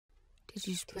Did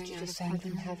you spring out of descend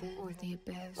from heaven, heaven, or the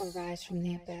abyss, or rise from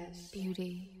the abyss?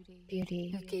 Beauty, Beauty,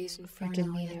 your gaze your infernal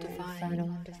demeanor and infernal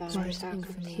and divine, divine, yours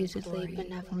confusedly glory,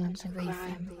 benevolent and away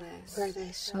crime, from bliss, where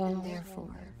thy soul, and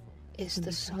therefore is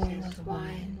the soul of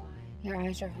wine. Your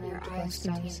eyes are home to both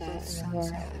sunset and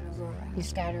aurora. You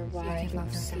scatter wide over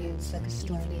fields like a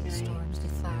stormy night. storms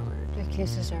deflowered. Your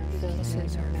kisses are filled kisses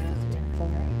with your are mouth filled and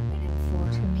form, for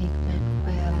to make men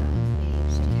quail and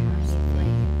babes and tiny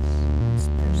flames. From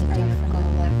the dark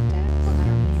galactic, from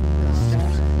the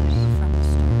stars of night, from the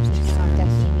stars to count that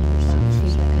demon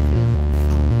sunshine like a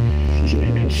beautiful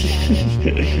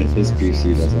This PC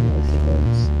doesn't like the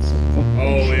bugs.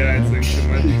 Oh yeah, it's like too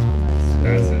much.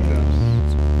 That's it.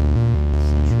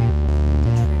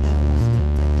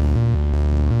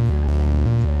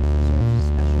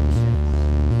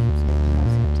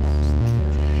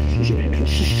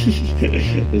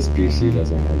 This PC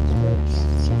doesn't like the bugs.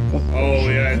 Oh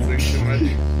yeah, it's like too much.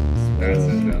 That's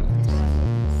it.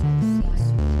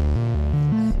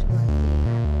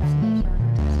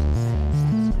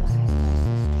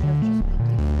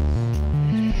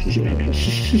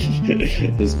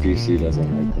 This PC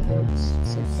doesn't like the bugs.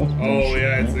 Oh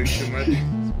yeah, it's like too much.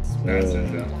 That's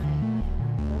it.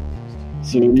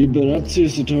 So what you been up to,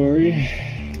 Satori?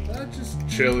 Just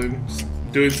chilling, just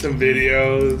doing some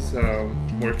videos,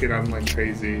 working on like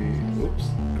crazy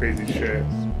shit.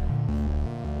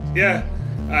 Yeah,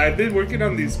 I've been working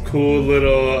on these cool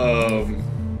little,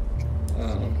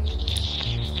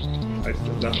 like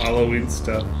the Halloween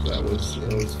stuff. It was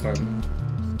fun.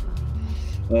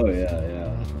 Oh yeah.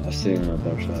 I've seen a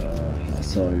bunch of. I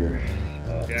saw your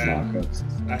mock-ups.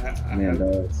 I have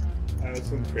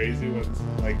some crazy ones,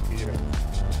 like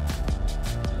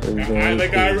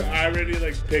I already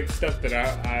like picked stuff that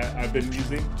I've been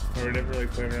using or whatever, like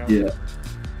playing around. Yeah.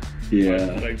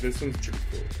 But, like this one's pretty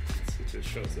cool. It just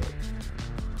shows up.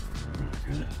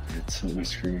 It's on my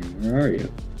screen. Where are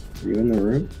you? Are you in the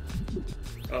room?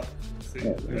 Oh, see,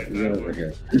 like you're that over one.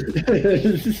 here.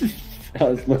 I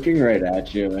was looking right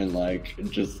at you and like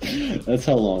just that's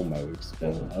how long my week's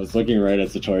been. I was looking right at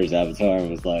Satori's avatar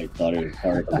and was like thought he was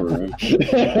part of the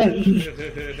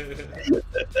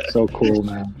room. So cool,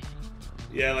 man.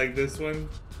 Yeah, like this one.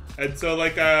 And so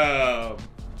like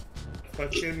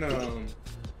fucking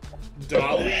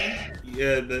Dall-e,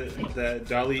 yeah, the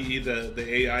Dall-e, the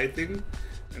AI thing.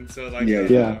 And so like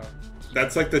Yeah.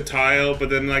 that's like the tile, but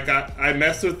then like I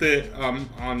messed with it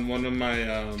on one of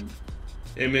my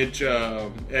image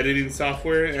editing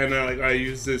software, and I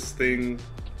use this thing.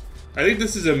 I think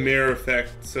this is a mirror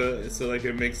effect, so like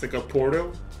it makes like a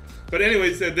portal. But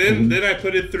anyways, then I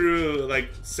put it through like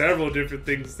several different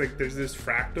things. Like there's this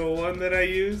fractal one that I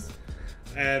use,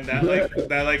 and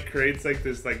that creates like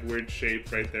this like weird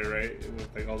shape right there, right, with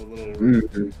like all the little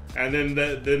and then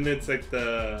it's like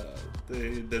the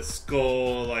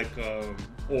skull like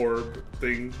orb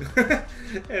thing,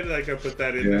 and like I put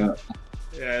that in there.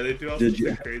 Yeah, they do all sorts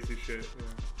of crazy shit.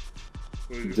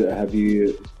 Yeah.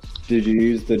 Did you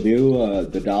use the new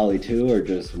the Dall-e 2, or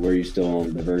just were you still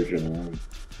on the version 1?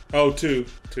 Oh, two,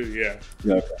 yeah.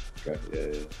 Okay.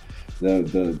 Yeah.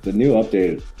 The new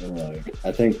update, like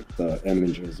I think the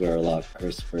images are a lot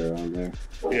crisper on there.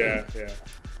 Yeah.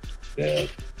 That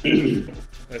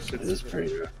shit's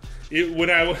pretty good. When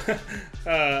I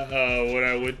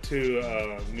went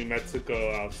to New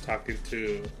Mexico, I was talking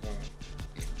to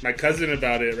my cousin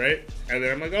about it, right? And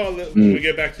then I'm like, oh, when we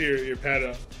get back to your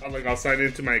pad, I'll sign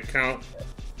into my account.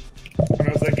 And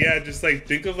I was like, yeah, just like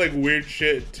think of like weird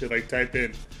shit to like type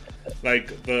in,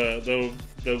 like the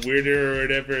weirder or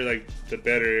whatever, like the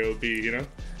better it will be, you know?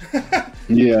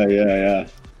 Yeah.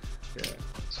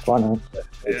 It's fun, huh?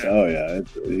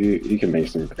 You can make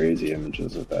some crazy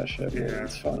images with that shit. Man. Yeah.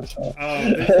 It's fun as hell.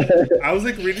 I was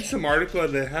like reading some article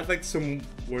and they had like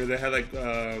where they had like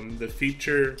the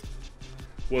feature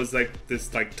was like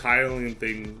this like tiling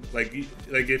thing, like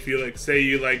if you like say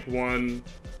you like one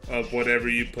of whatever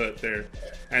you put there,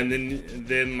 and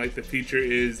then like the feature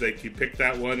is like you pick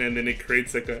that one and then it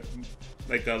creates like a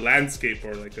landscape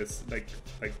or like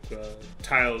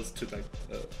tiles to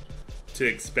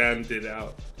expand it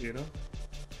out, you know?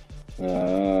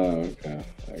 Oh, okay.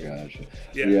 I gotcha.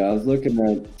 Yeah, I was looking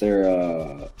at their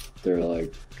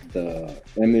like the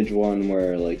image one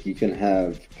where like you can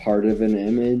have part of an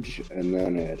image and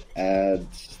then it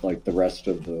adds like the rest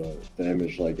of the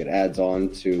image, like it adds on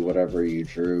to whatever you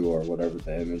drew or whatever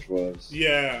the image was.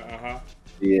 Yeah,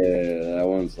 Yeah, that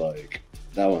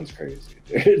one's crazy,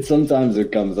 dude. Sometimes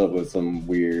it comes up with some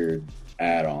weird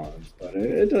add-ons, but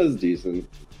it does decent.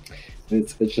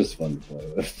 It's just fun to play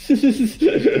with.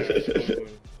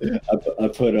 I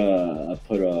put a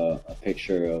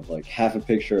picture of like half a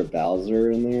picture of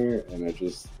Bowser in there, and it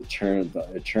just turned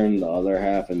the other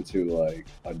half into like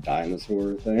a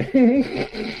dinosaur thing.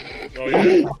 Oh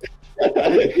yeah.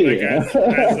 Like Yeah.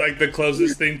 as like the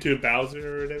closest thing to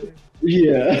Bowser or whatever.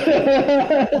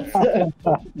 Yeah.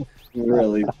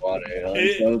 Really funny.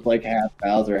 Like, so it's like half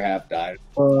Bowser, half dinosaur.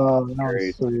 Oh, that was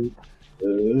Great. sweet.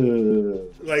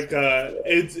 Like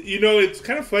it's it's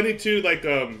kind of funny too. Like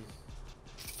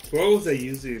what was I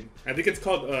using? I think it's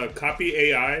called Copy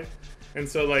AI, and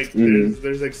so like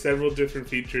there's like several different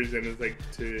features, and it's like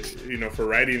to for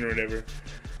writing or whatever.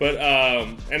 But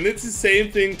and it's the same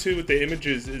thing too with the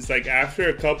images. Is like after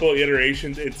a couple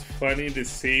iterations, it's funny to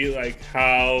see like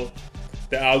how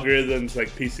the algorithms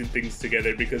like piecing things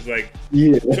together, because like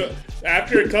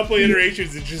after a couple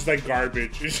iterations, it's just like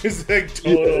garbage. It's just like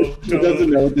total. It doesn't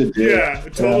know what to do. Yeah,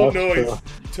 total Yeah, noise.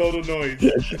 Total noise.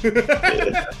 Like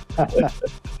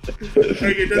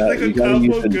it does like a You gotta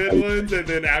use couple the good noise. ones, and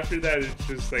then after that, it's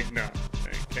just like no, I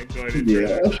can't go any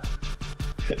Yeah. further.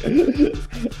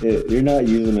 You're not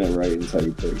using it right until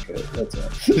you put it. That's all.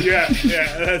 Yeah,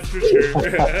 that's for sure.